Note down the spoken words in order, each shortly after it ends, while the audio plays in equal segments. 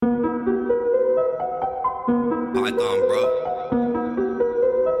Python, bro.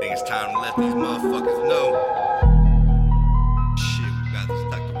 Think it's time to let these motherfuckers know. Shit, we got this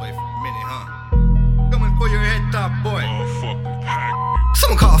tucked away for a minute, huh? Coming for your head top, boy.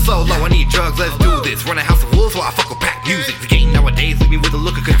 Someone call solo, I need drugs, let's do this. Run a house of wolves while I fuck with pack music. The game nowadays leave me with a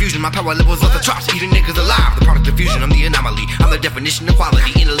look of confusion. My power levels off the charts, eating niggas alive. The product of fusion, I'm the anomaly. I'm the definition of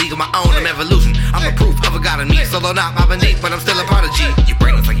quality. In a league of my own, I'm evolution. I'm the proof of a god in me. Solo not my beneath, but I'm still a prodigy. Your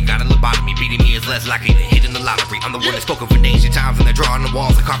brain looks like you got a lobotomy. Beating me is less likely than hitting the lottery. I'm the one that spoke of ancient times and they're drawing the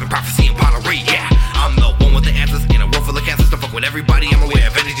walls and carving prophecy and pottery. Yeah, I'm the one with the answers in a world full of cancers. Don't fuck with everybody, I'm aware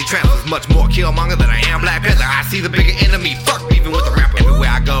of energy transfers. Much more killmonger than I am Black Panther. I see the bigger enemy, fuck even with the rapper.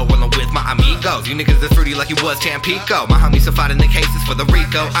 Everywhere I go, well, I'm with my amigos. You niggas is fruity like you was Tampico. My homies are fighting the cases for the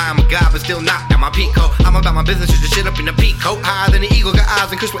Rico. I am a god, but still not at my pico. I'm about my business, just shit up in the peak coat. Higher than the eagle, got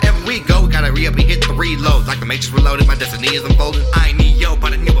eyes and kush wherever we go. Gotta re-up and hit the reloads. Like the Matrix reloaded, my destiny is unfolding. I ain't Neo,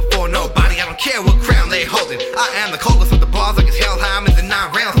 but I knew before nobody. I don't care what crown they holding. I am the coldest of the bars, like it's hell high. I'm in the 9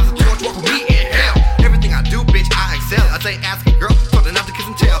 rounds, there's a torch walk with me in hell. Everything I do, bitch, I excel. I say ask a girl, told enough to kiss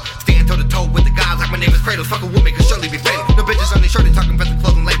and tell. Stand toe to toe with the gods, like my name is Kratos. Fuck a woman, could surely be fatal. No bitches on their shirt, they talking about the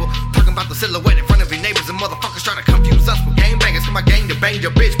clothing label. Talking about the silhouette in front of your neighbors, and motherfuckers trying to confuse us with game bangers. Come my gang to bang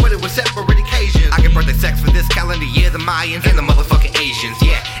your bitch, but it was separate occasions. I get birthday sex for this calendar year, the Mayans and the motherfucking Asians,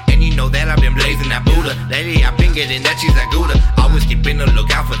 yeah. And you know that I've been blazing that Buddha. Lately I've been getting that cheese, that Gouda. Always keeping a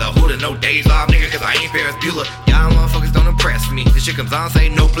lookout for the Huda. No days off, nigga, cause I ain't Ferris Bueller. Y'all motherfuckers don't impress me. This shit comes on, say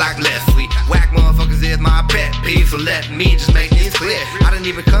no Black Leslie. Whack motherfuckers is my pet peeve, so let me just make this clear. I didn't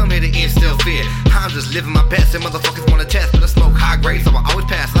even come here to instill fear. I'm just living my best, and motherfuckers wanna test, but I smoke high grade, so I always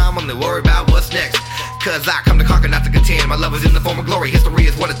pass. I'm only worried about what's next. Cause I come to conquer, not to contend. My love is in the form of glory. History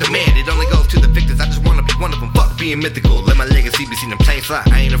is what it demands. It only goes to the victors. I just wanna be one of them. Fuck being mythical. Let my legacy be seen in plain sight.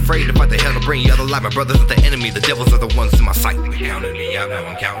 I ain't afraid to fight the hell to bring you other life. My brothers are the enemy. The devils are the ones in my sight. Counting me out, now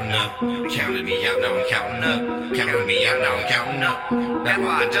I'm counting up. Counting me out, now I'm counting up. Counting me out, now I'm counting up. That's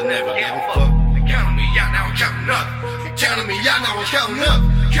why I just never gave a fuck. Counting me out, now I'm counting up. Counting me out, now I'm counting up.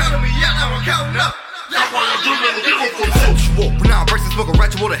 Counting me out, now I'm counting up. That's why I just never give a fuck. But now I'm bracing smoke a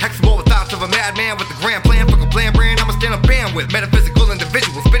ritual, the hexagon with thoughts of a madman with the grand plan, fucking plan brand. I'ma stand up bandwidth, metaphysical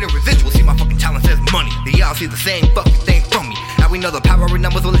individual, spinning residual. See my fucking talent says money. They all see the same fucking thing from me. Now we know the power of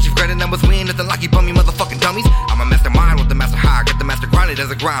numbers, we'll let you credit numbers. We ain't nothing like you bummy motherfucking dummies. I'm a mastermind with the master high, got the master grinded as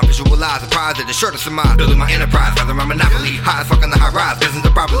a grind. Visualize the prize that the shirt is surmise. Building my enterprise, rather my monopoly. High as fuck on the high rise, business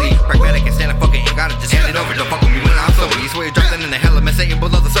are properly. Pragmatic and standing fucking ain't gotta just hand it over. Don't fuck with me when I'm sober. You swear you're dressing in the hell of mess, Satan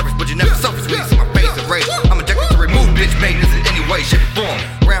below the surface, but you never surface when you see my face of rage. I'm addicted to remove bitch magnets in any way, shape, or form.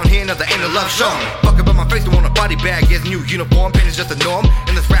 Round here, another ain't a love shown. Fuck about my face, don't want a body bag, yes, new uniform. Pain is just a norm.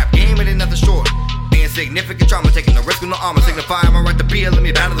 In this rap game, it ain't nothing short. Being significant trauma, taking no risk with no armor. Signifying my right to be, let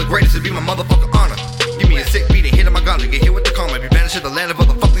me battle the greatest, to be my motherfucking honor. Give me a sick beat and hit on my gun to get hit with the karma. Be banished to the land of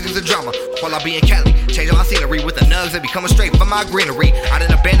motherfuckers niggas and drama. While I be in Cali, changing my scenery with the nugs that be coming straight from my greenery. I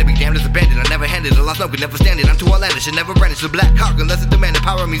didn't abandon, be damned as a bandit. I never handed a lost no, could never stand it. I'm too outlandish and never brandish the black cock unless it demanded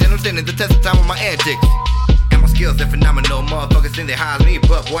Pyramis. And I'm standing the test of time with my antics. And my skills, they're phenomenal. Motherfuckers think they high as me,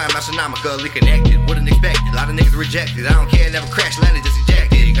 but boy, I'm astronomically connected. Wouldn't expect it. A lot of niggas rejected. I don't care, never crash landed, just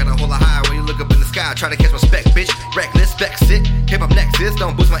ejected. You gotta hold a high when you look up in the sky. Try to catch my spec, bitch. Reckless, spec sick. Hip hop nexus.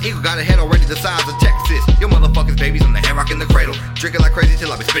 Don't boost my ego. Got a head already the size of Texas. Your motherfuckers babies on the hand rock in the cradle. Drinking like crazy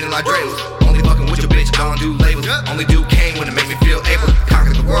till I be spinning like dreidels. Only fucking with your bitch, I don't do labels. Only do cane when it make me feel able to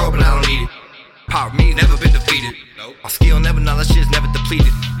conquer the world, but I don't need it. Power me, never been defeated. My skill never, knowledge shit's never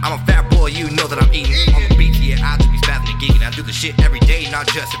depleted. I'm a fat boy, you know that I'm eating. On the beat, yeah, I just be spazzing and geeking. I do the shit every day, not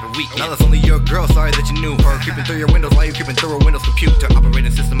just every week. Now that's only your girl, sorry that you knew her. Creeping through your windows while you creeping through a Windows computer. Operating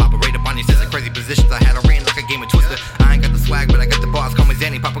system, operate up on your system. Crazy positions, I had a ring like a game of Twister. I ain't got the swag, but I got the bars, call me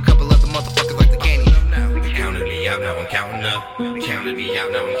Zanny. Pop a couple of the motherfuckers like the candy. Counting me out, now I'm counting up. Counting me out,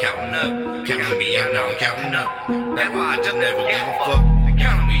 now I'm counting up. Counting me out, now I'm counting up. That's why I just never gave a fuck.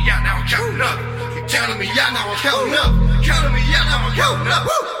 Counting me out, now I'm counting up. Counting me out, now I'm counting up. Counting me out, now I'm counting up.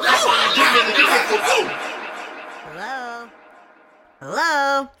 That's why I just never gave a fuck. Hello?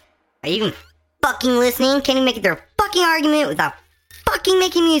 Hello? Are you even fucking listening? Can't even make it their fucking argument without fucking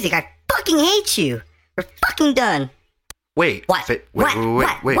making music. I fucking hate you. We're fucking done. Wait. What?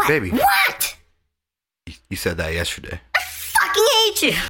 Wait, baby. What? You said that yesterday. I fucking hate you.